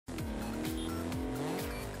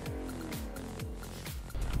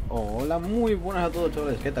Hola, muy buenas a todos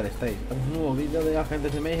chavales, ¿qué tal estáis? Estamos en un nuevo vídeo de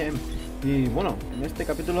Agentes de Mayhem. Y bueno, en este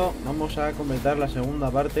capítulo vamos a completar la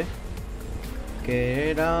segunda parte,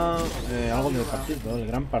 que era algo del partido, el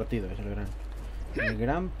Gran Partido, es el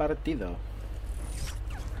Gran Partido.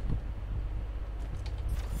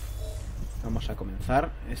 Vamos a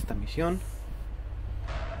comenzar esta misión.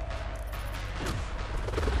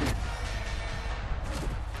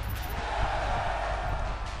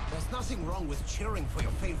 Nothing wrong with cheering for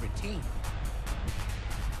your favorite team,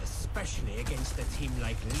 especially against a team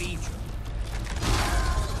like Legion.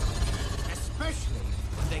 Especially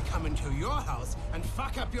when they come into your house and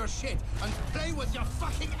fuck up your shit and play with your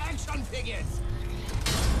fucking action figures.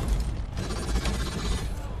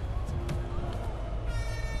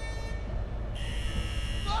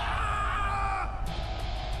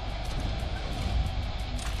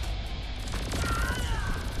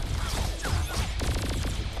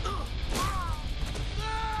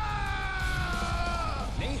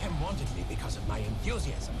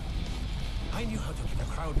 Enthusiasm. I knew how to get a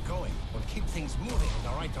crowd going and keep things moving in the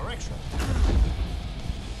right direction.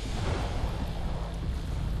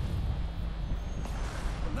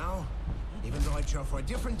 But now, even though I cheer for a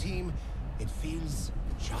different team, it feels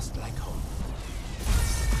just like home.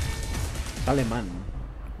 Alemán.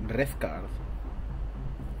 Red card.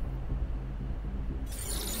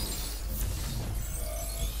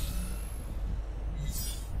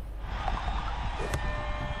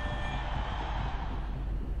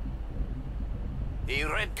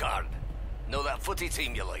 Red card. Know that footy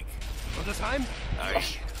team you like? For the time? Aye.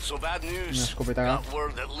 So bad news. Got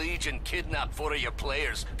word that Legion kidnapped 4 of your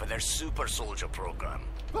players for their super soldier program.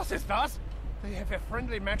 What is that? They have a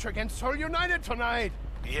friendly match against Soul United tonight.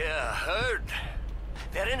 Yeah, heard.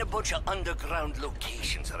 They're in a bunch of underground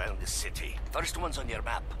locations around the city. First one's on your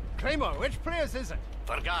map. Claymore, which players is it?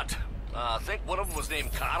 Forgot. I think one of them was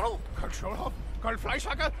named Karl. Karl Schulhoff? Karl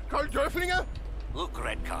Fleischhacker? Karl Dörflinger? Look,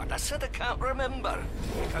 Red Card, I said I can't remember.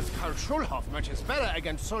 Because Karl Schulhoff matches better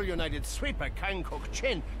against Soul United sweeper Kang-Kok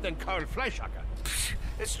Chin than Karl Fleischhacker.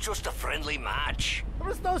 It's just a friendly match. There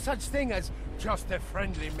is no such thing as just a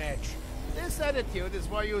friendly match. This attitude is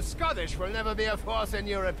why you Scottish will never be a force in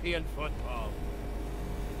European football.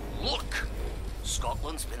 Look!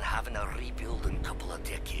 Scotland's been having a rebuilding couple of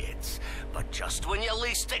decades. But just when you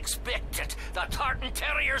least expect it, the Tartan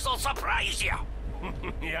Terriers will surprise you.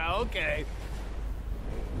 Yeah, okay.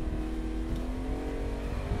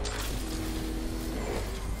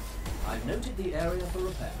 I've noted the area for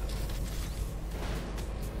repair.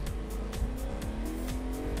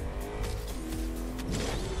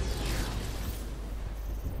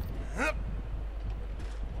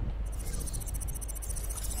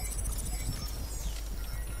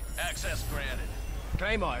 Access granted.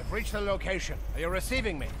 Claymore, I've reached the location. Are you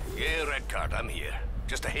receiving me? Yeah, Red Card, I'm here.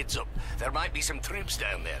 Just a heads up. There might be some troops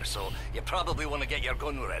down there, so you probably want to get your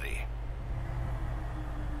gun ready.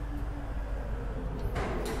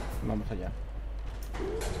 Vamos allá.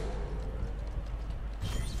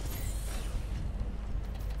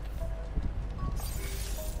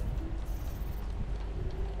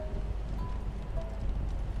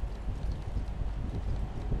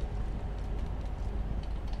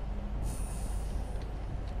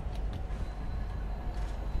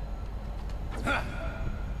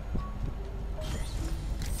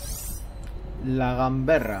 La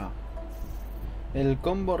gamberra. El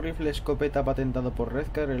combo rifle escopeta patentado por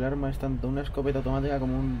Redcar, el arma es tanto una escopeta automática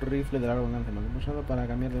como un rifle de largo alcance, lo hemos usado para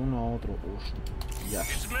cambiar de uno a otro. Ya.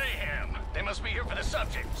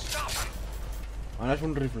 Ahora es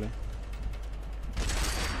un rifle.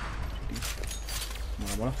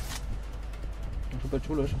 Mola, mola. Es súper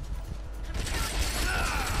chulo eso.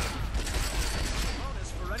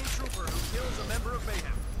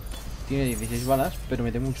 Tiene 16 balas, pero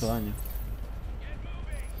mete mucho daño.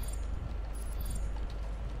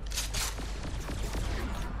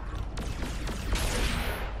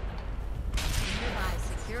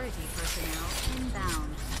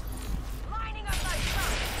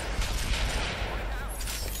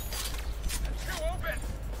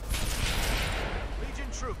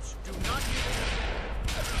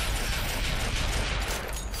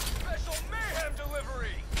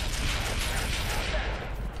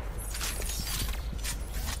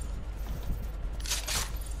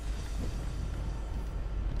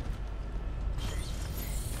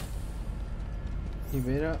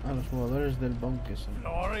 Libera a los jugadores del Bunkeson.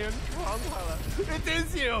 Florian Kronhaller, it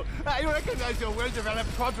is you! I recognize your well-developed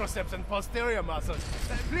quadriceps and posterior muscles.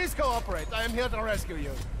 Please cooperate. I am here to rescue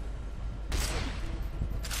you.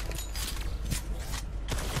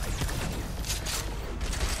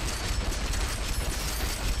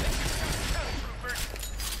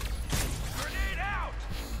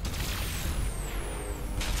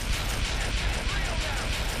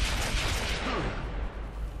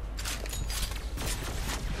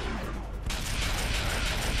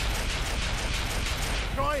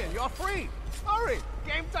 Centurion, you're free. Hurry,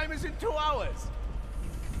 game time is in 2 hours.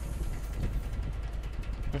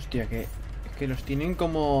 Hostia, que es que los tienen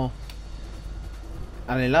como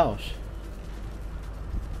alelados.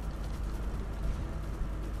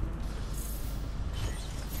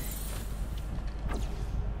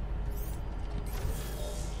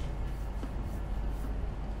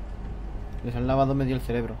 Les han lavado medio el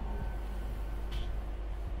cerebro.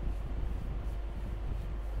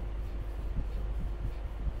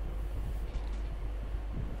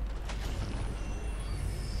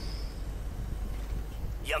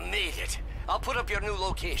 You made it. I'll put up your new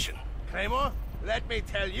location. Claymore, let me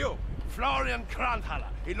tell you, Florian Kranthaler,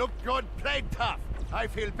 he looked good, played tough. I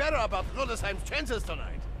feel better about Rudesheim's chances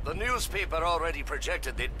tonight. The newspaper already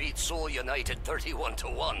projected they'd beat Seoul United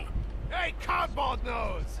 31-1. Hey, cardboard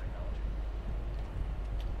nose!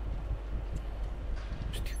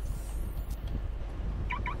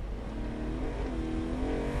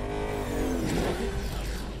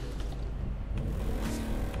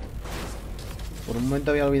 Por un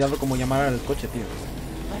momento había olvidado cómo llamar al coche, tío.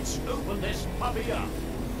 Let's open this puppy up.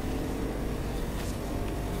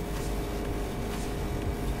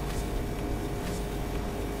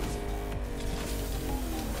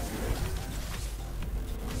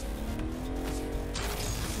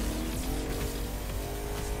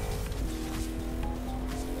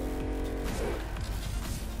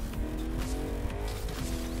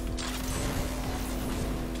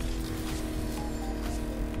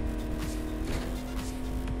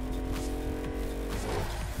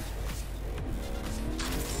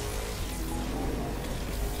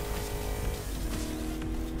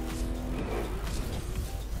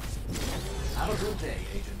 Have a good day,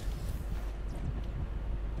 Agent.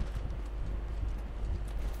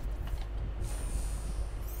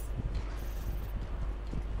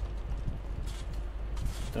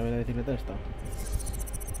 Otra vez la bicicleta esta.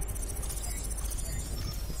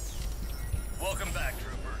 Welcome back,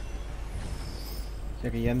 Trooper. O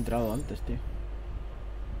sea que ya he entrado antes, tío.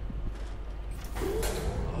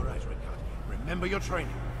 All right, Rickard. Remember your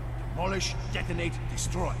training. Demolish, detonate,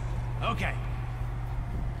 destroy. Okay.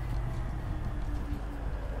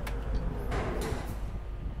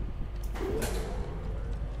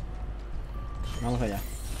 Vamos allá.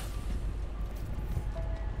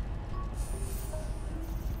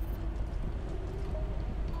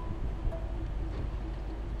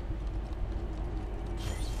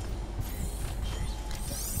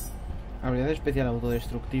 Habilidad especial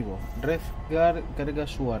autodestructivo. Redgar carga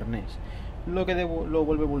su arnés, lo que lo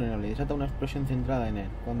vuelve vulnerable y desata una explosión centrada en él.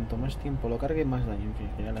 Cuanto más tiempo lo cargue, más daño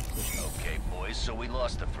infligirá la explosión. Okay, boys, so we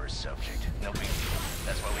lost the first subject. No big deal.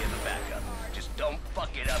 That's why we have a backup. Just don't fuck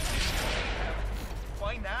it up this time.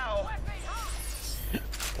 Why now?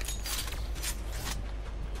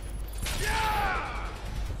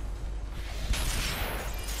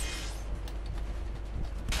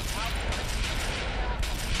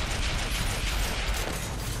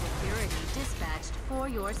 Security dispatched for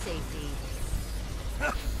your safety.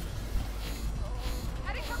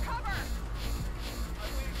 Heading for cover!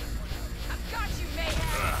 I've got you,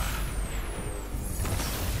 Mayhem!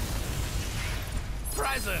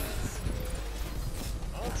 Presents!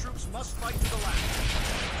 All troops must fight to the last.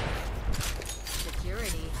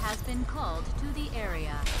 Security has been called to the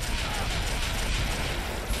area.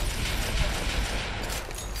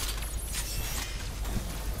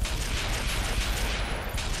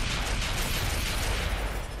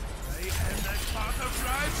 I am the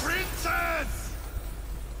butterfly princess!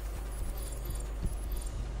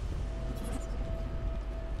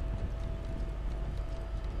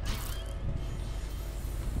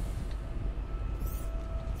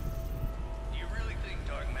 You really think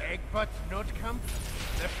Dark Matter? Egbert Notkamp?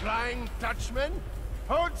 The Flying Dutchman?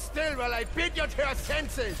 Hold still while I beat you to your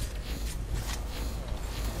senses!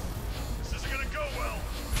 This isn't gonna go well.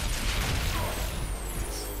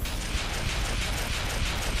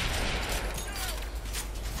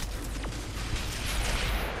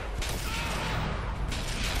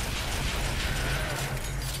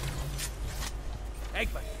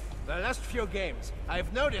 Egbert, the last few games,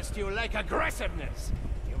 I've noticed you like aggressiveness.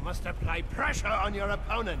 You must apply pressure on your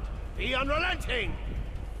opponent. Be unrelenting!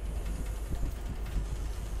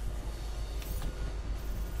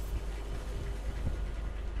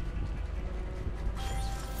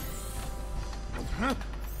 Huh?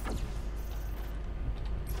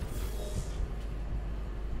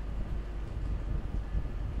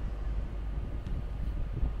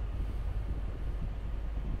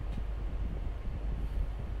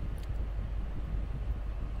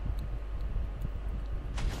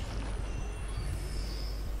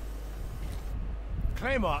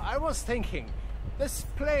 Claymore, I was thinking, This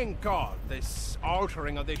playing God, this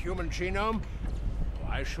altering of the human genome,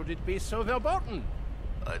 why should it be so verboten?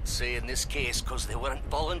 I'd say in this case, because they weren't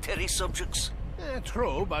voluntary subjects.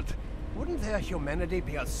 True, but wouldn't their humanity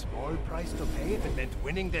be a small price to pay if it meant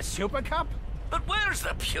winning the Super Cup? But where's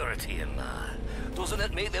the purity in that? Doesn't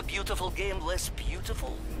it make the beautiful game less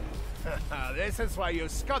beautiful? This is why you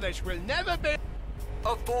Scottish will never be...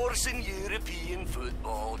 A force in European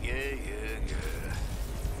football, yeah.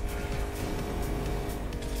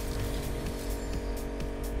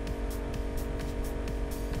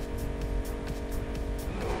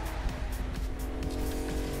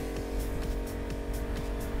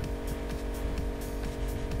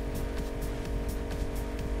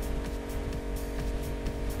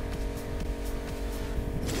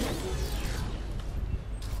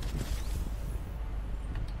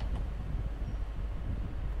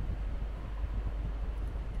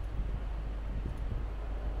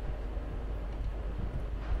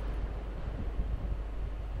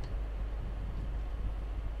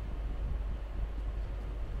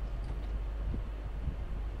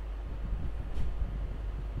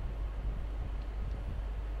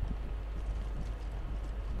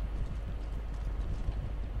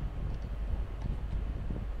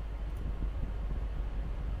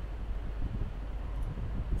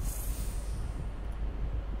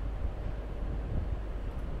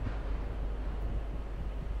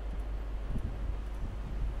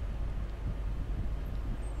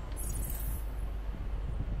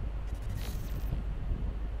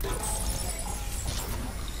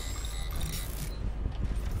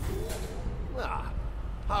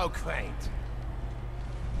 How quaint.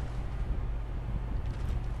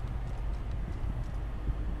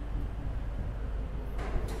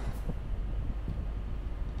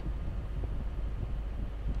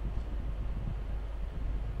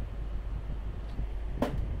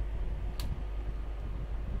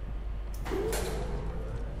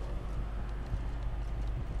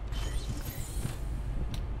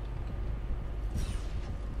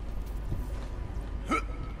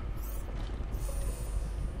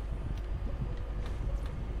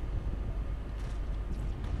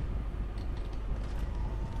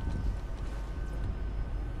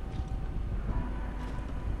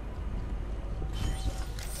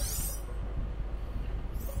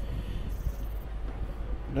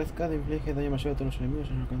 Redcard inflige daño masivo a todos los enemigos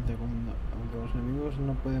en su alcance. Aunque los enemigos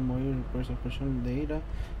no pueden morir por esa explosión de ira,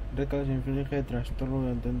 Redcard les inflige trastorno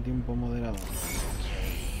durante un tiempo moderado.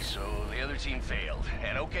 Okay, so the other team failed.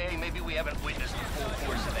 And okay, maybe we haven't witnessed the full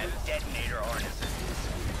force of that detonator harness.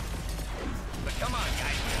 But come on,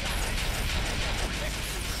 guys.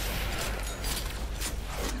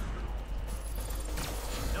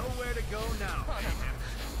 Nowhere to go now.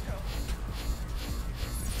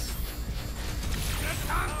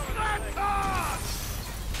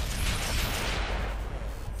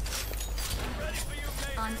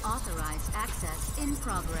 Unauthorized access in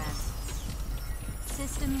progress.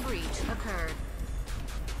 System breach occurred.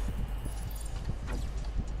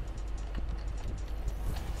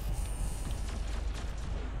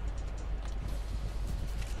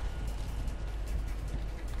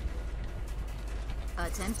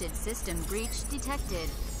 Attempted system breach detected.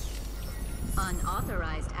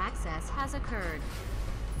 Unauthorized access has occurred.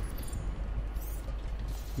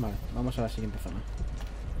 Vale, vamos a la siguiente zona.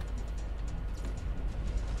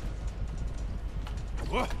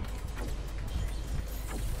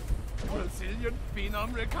 Brazilian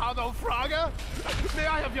phenom Ricardo Fraga? May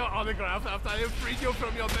I have your autograph after I have freed you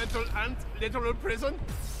from your mental and literal prison?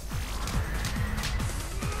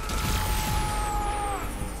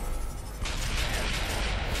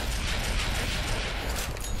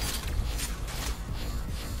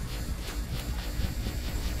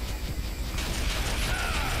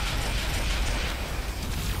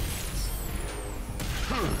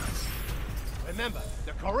 Remember,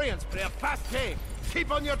 the Koreans play a fast game.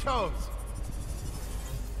 Keep on your toes.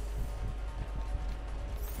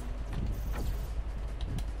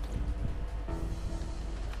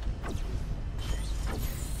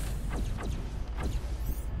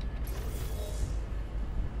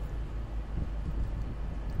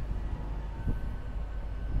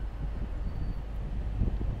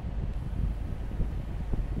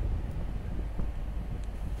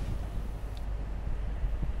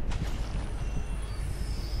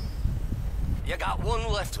 You got one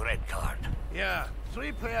left, red card. Yeah,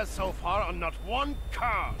 3 players so far on not one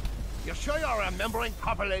card. You sure you're remembering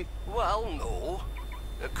properly? Well, no.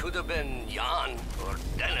 It could have been Jan or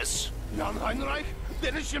Dennis. Jan Heinrich?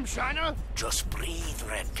 Dennis Shimshiner? Just breathe,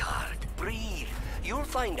 red card. Breathe. You'll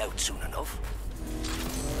find out soon enough.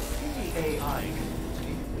 In the AI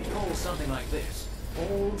community, we call something like this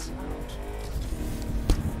balls out.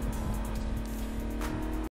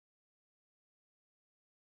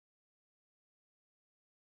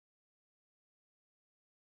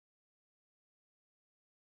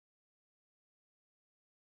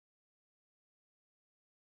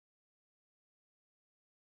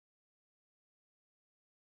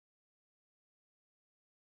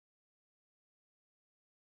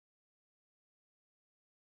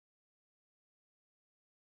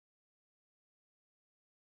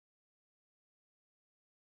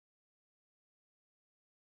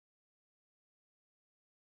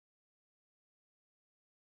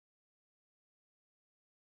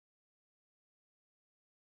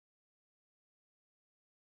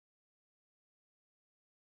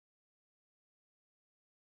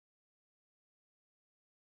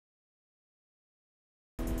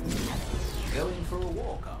 Going for a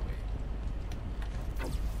walk, are we?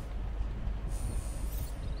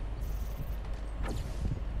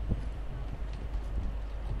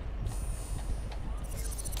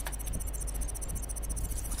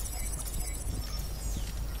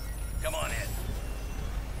 Come on in.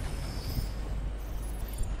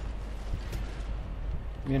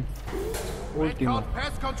 Bien. Red Último. card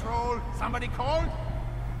pest control. Somebody called?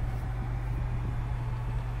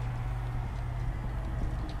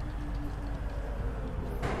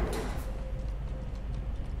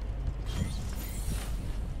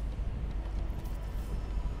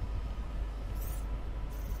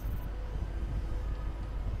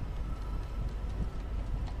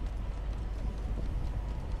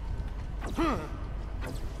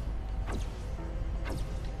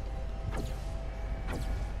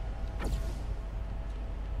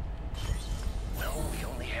 Well, we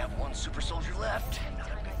only have one super soldier left. Not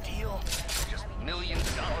a big deal. Just millions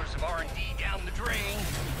of dollars of R&D down the drain.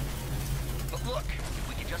 But look, if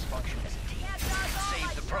we can just function as a team,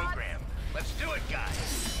 save the program. Let's do it,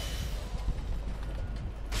 guys.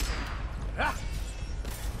 Ah!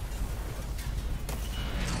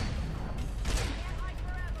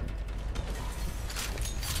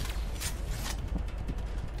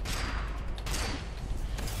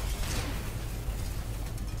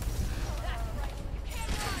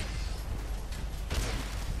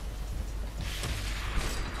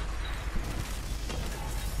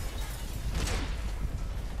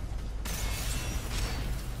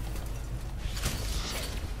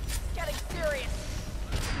 Getting serious.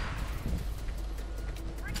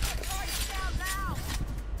 Bring the targets down now.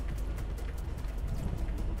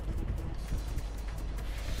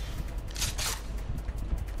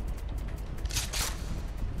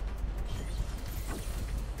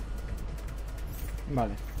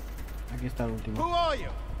 Vale. Aquí está el último. Who are you?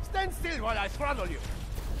 Stand still while I throttle you.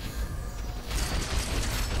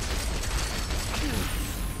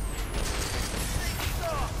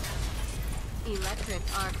 Electric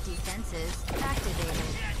arc defenses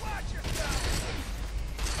activated. Watch yourself!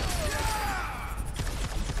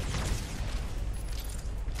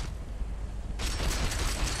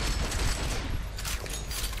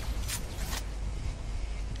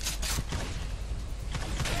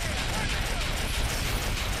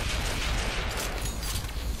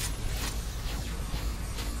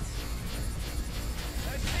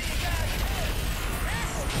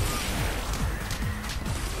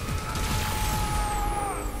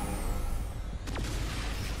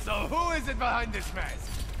 So who is it behind this mess?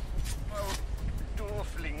 Well,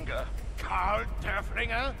 Dorflinger. Karl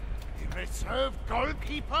Derflinger? The reserve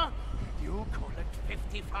goalkeeper? You collect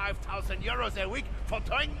 55,000 euros a week for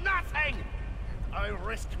doing nothing! I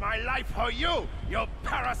risked my life for you, you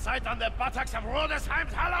parasite on the buttocks of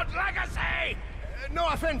Rodesheim's hallowed legacy! No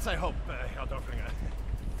offense, I hope, Herr Dorflinger.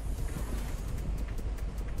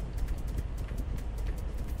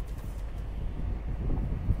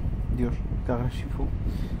 Dios, qué agresivo.